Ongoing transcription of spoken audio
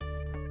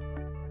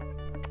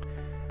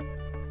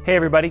Hey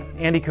everybody,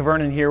 Andy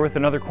Cavernan here with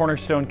another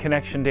Cornerstone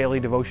Connection Daily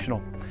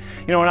Devotional.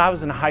 You know, when I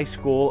was in high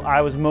school, I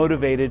was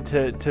motivated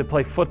to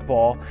play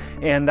football,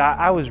 and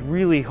I was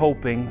really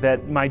hoping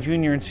that my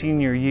junior and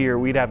senior year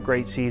we'd have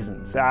great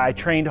seasons. I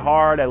trained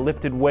hard, I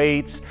lifted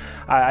weights,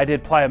 I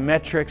did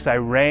plyometrics, I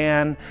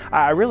ran.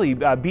 I really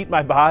beat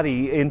my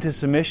body into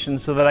submission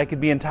so that I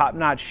could be in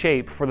top-notch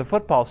shape for the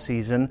football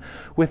season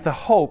with the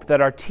hope that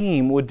our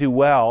team would do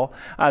well,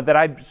 that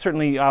I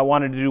certainly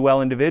wanted to do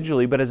well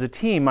individually, but as a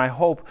team, my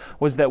hope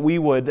was that we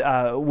would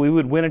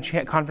win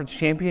a conference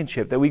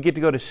championship, that we'd get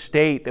to go to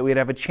state, that we'd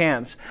have a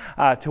chance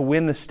to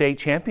win the state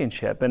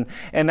championship.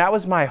 And that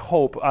was my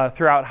hope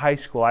throughout high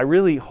school. I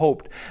really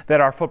hoped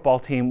that our football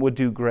team would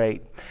do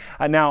great.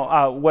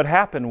 Now, what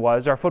happened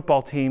was our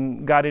football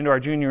team got into our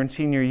junior and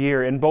senior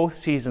year. In both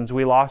seasons,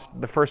 we lost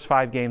the first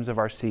 5 games of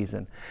our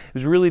season. It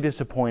was really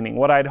disappointing.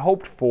 What I'd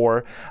hoped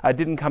for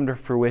didn't come to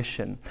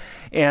fruition.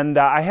 And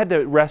I had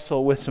to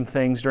wrestle with some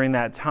things during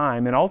that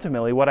time. And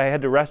ultimately, what I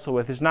had to wrestle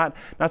with is not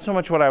so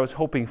much what I was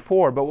hoping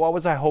for, but what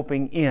was I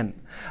hoping in?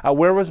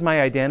 Where was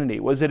my identity?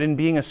 Was it in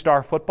being a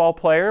star football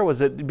player?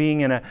 Was it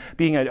being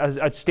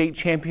a state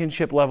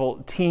championship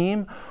level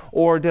team?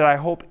 Or did I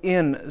hope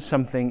in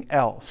something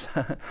else?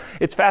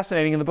 It's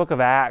fascinating. In the book of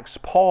Acts,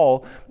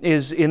 Paul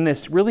is in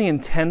this really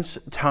intense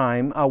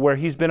time where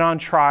he's been on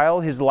trial.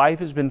 His life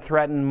has been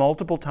threatened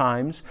multiple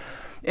times.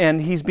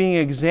 And he's being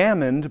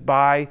examined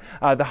by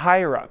the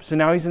higher-ups. And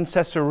now he's in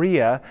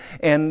Caesarea,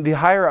 and the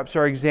higher-ups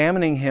are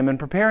examining him and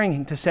preparing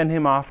him to send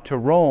him off to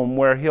Rome,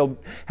 where he'll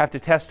have to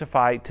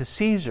testify to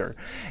Caesar.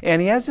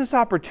 And he has this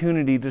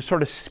opportunity to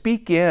sort of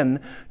speak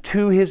in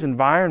to his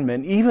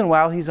environment, even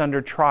while he's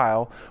under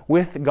trial,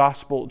 with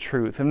gospel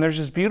truth. And there's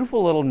this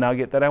beautiful little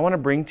nugget that I want to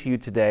bring to you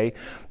today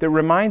that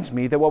reminds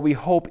me that what we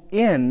hope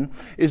in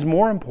is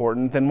more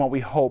important than what we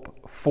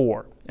hope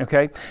for.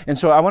 Okay? And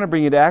so I want to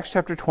bring you to Acts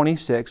chapter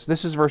 26.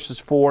 This is verses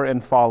 4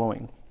 and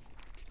following.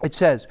 It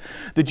says,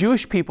 the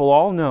Jewish people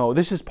all know,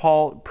 this is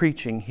Paul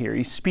preaching here,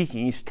 he's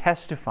speaking, he's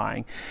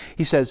testifying.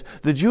 He says,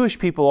 the Jewish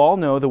people all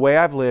know the way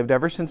I've lived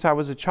ever since I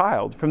was a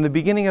child, from the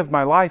beginning of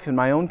my life in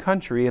my own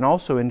country and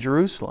also in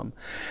Jerusalem.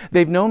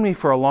 They've known me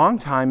for a long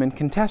time and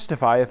can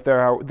testify, if they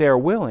are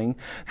willing,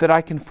 that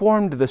I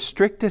conform to the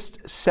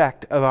strictest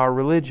sect of our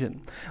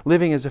religion,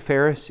 living as a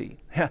Pharisee.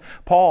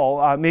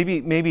 Paul,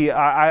 maybe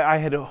I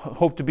had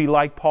hoped to be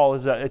like Paul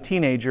as a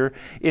teenager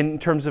in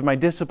terms of my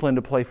discipline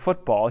to play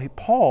football.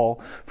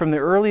 Paul, from the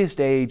earliest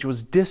age,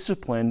 was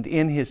disciplined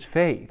in his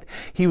faith.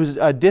 He was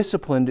a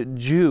disciplined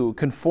Jew,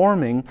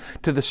 conforming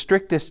to the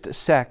strictest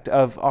sect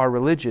of our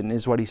religion,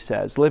 is what he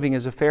says, living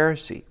as a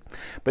Pharisee.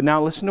 But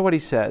now listen to what he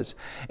says.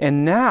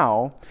 And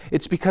now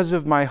it's because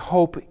of my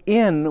hope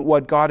in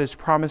what God has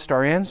promised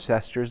our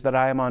ancestors that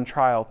I am on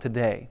trial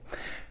today.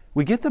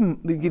 We get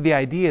the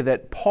idea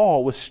that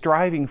Paul was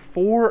striving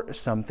for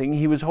something.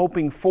 He was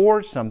hoping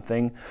for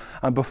something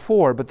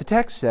before. But the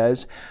text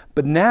says,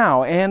 but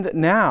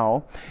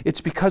now, it's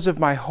because of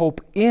my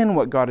hope in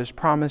what God has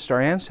promised our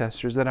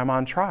ancestors that I'm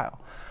on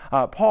trial.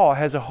 Paul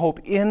has a hope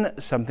in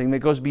something that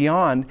goes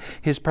beyond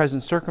his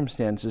present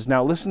circumstances.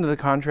 Now listen to the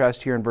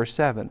contrast here in verse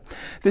 7.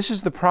 This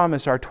is the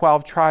promise our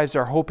 12 tribes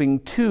are hoping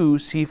to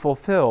see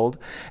fulfilled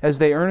as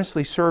they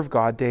earnestly serve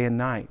God day and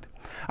night.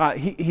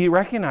 He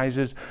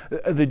recognizes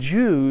the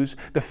Jews,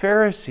 the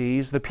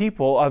Pharisees, the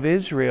people of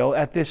Israel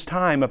at this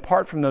time,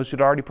 apart from those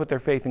who'd already put their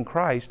faith in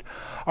Christ,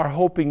 are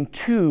hoping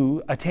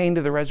to attain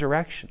to the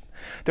resurrection.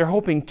 They're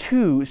hoping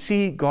to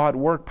see God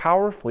work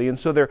powerfully, and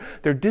so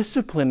they're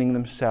disciplining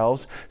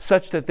themselves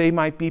such that they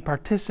might be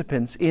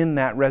participants in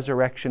that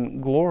resurrection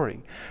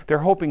glory. They're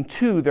hoping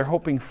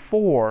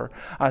for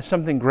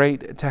something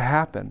great to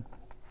happen.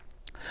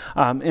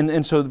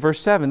 And so verse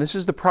 7, this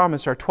is the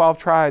promise our 12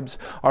 tribes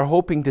are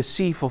hoping to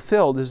see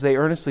fulfilled as they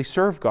earnestly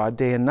serve God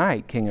day and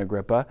night, King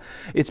Agrippa.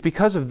 It's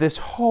because of this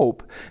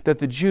hope that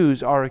the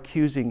Jews are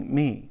accusing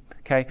me.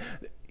 Okay?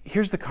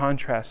 Here's the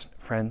contrast,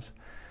 friends.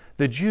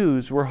 The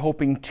Jews were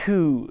hoping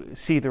to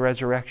see the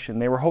resurrection.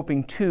 They were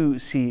hoping to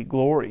see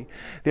glory.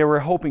 They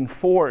were hoping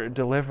for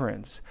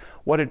deliverance.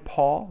 What did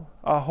Paul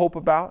hope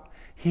about?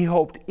 He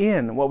hoped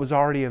in what was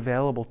already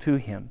available to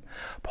him.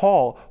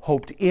 Paul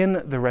hoped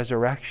in the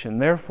resurrection.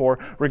 Therefore,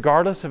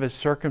 regardless of his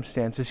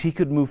circumstances, he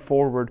could move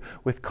forward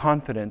with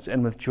confidence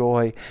and with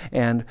joy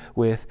and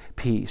with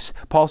peace.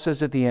 Paul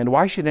says at the end,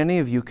 why should any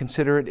of you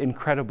consider it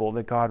incredible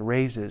that God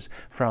raises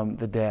from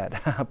the dead?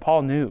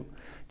 Paul knew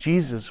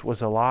Jesus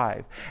was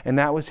alive, and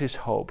that was his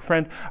hope.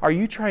 Friend, are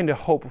you trying to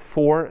hope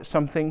for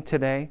something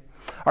today?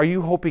 Are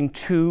you hoping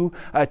to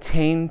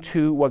attain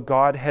to what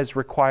God has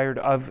required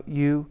of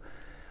you?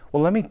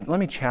 Well, let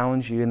me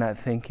challenge you in that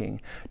thinking.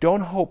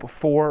 Don't hope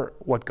for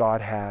what God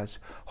has.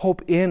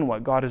 Hope in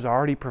what God has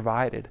already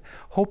provided.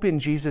 Hope in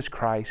Jesus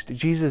Christ.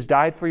 Jesus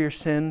died for your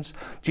sins.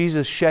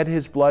 Jesus shed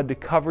His blood to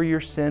cover your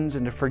sins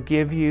and to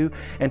forgive you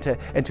and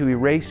to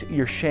erase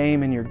your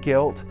shame and your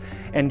guilt.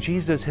 And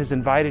Jesus has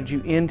invited you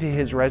into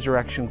His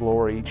resurrection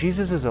glory.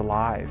 Jesus is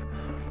alive.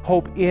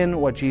 Hope in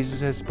what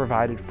Jesus has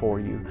provided for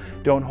you.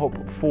 Don't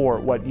hope for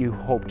what you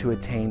hope to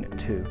attain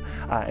to.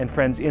 And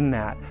friends, in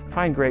that,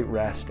 find great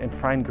rest and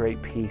find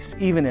great peace,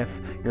 even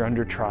if you're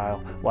under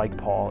trial like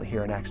Paul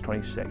here in Acts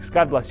 26.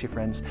 God bless you,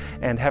 friends,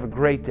 and have a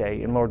great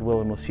day. And Lord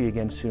willing, we'll see you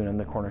again soon on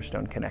the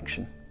Cornerstone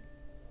Connection.